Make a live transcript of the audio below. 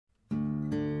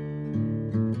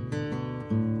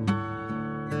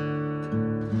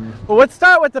Well, let's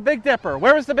start with the Big Dipper.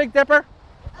 Where is the Big Dipper?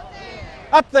 Up there.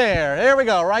 Up there. There we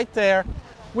go, right there.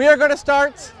 We are going to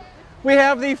start. We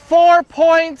have the 4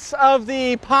 points of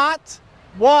the pot.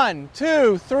 1,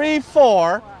 2, 3,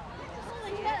 4.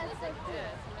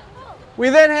 We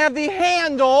then have the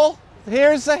handle.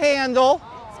 Here's the handle.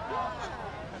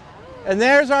 And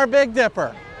there's our Big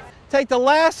Dipper. Take the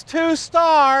last 2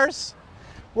 stars.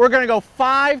 We're going to go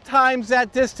 5 times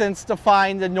that distance to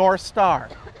find the North Star.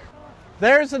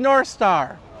 There's the North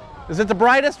Star. Is it the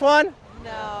brightest one?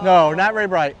 No. No, not very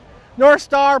bright. North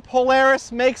Star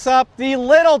Polaris makes up the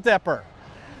Little Dipper.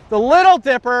 The Little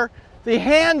Dipper, the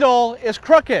handle is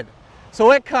crooked.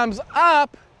 So it comes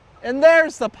up, and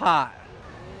there's the pot.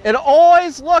 It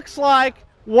always looks like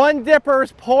one dipper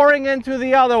is pouring into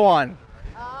the other one.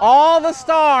 All the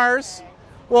stars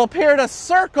will appear to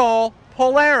circle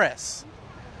Polaris.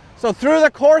 So through the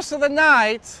course of the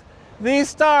night, these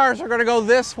stars are going to go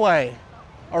this way,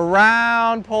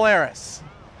 around Polaris.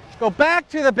 Go back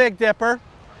to the Big Dipper.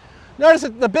 Notice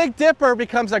that the Big Dipper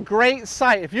becomes a great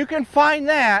sight. If you can find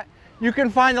that, you can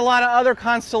find a lot of other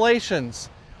constellations.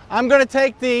 I'm going to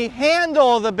take the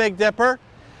handle of the Big Dipper,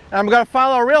 and I'm going to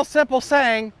follow a real simple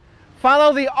saying,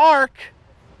 follow the arc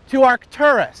to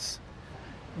Arcturus.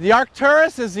 The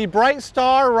Arcturus is the bright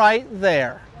star right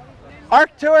there.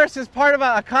 Arcturus is part of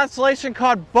a constellation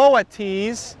called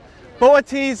Boötes.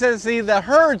 Boötes is the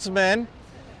herdsman.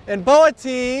 And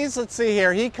Boötes, let's see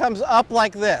here, he comes up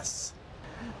like this.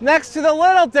 Next to the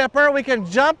Little Dipper, we can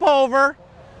jump over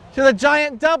to the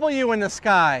giant W in the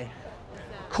sky,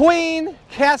 Queen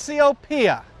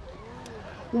Cassiopeia.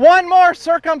 One more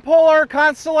circumpolar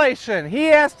constellation. He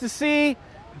has to see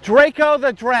Draco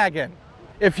the Dragon.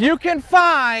 If you can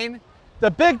find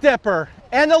the Big Dipper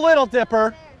and the Little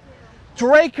Dipper,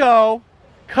 Draco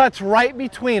cuts right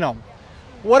between them.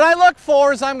 What I look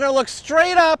for is I'm going to look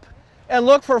straight up and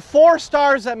look for 4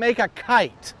 stars that make a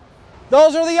kite.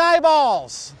 Those are the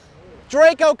eyeballs.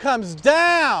 Draco comes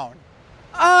down,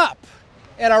 up,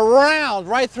 and around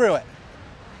right through it.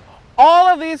 All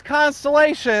of these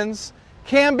constellations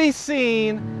can be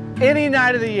seen any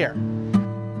night of the year.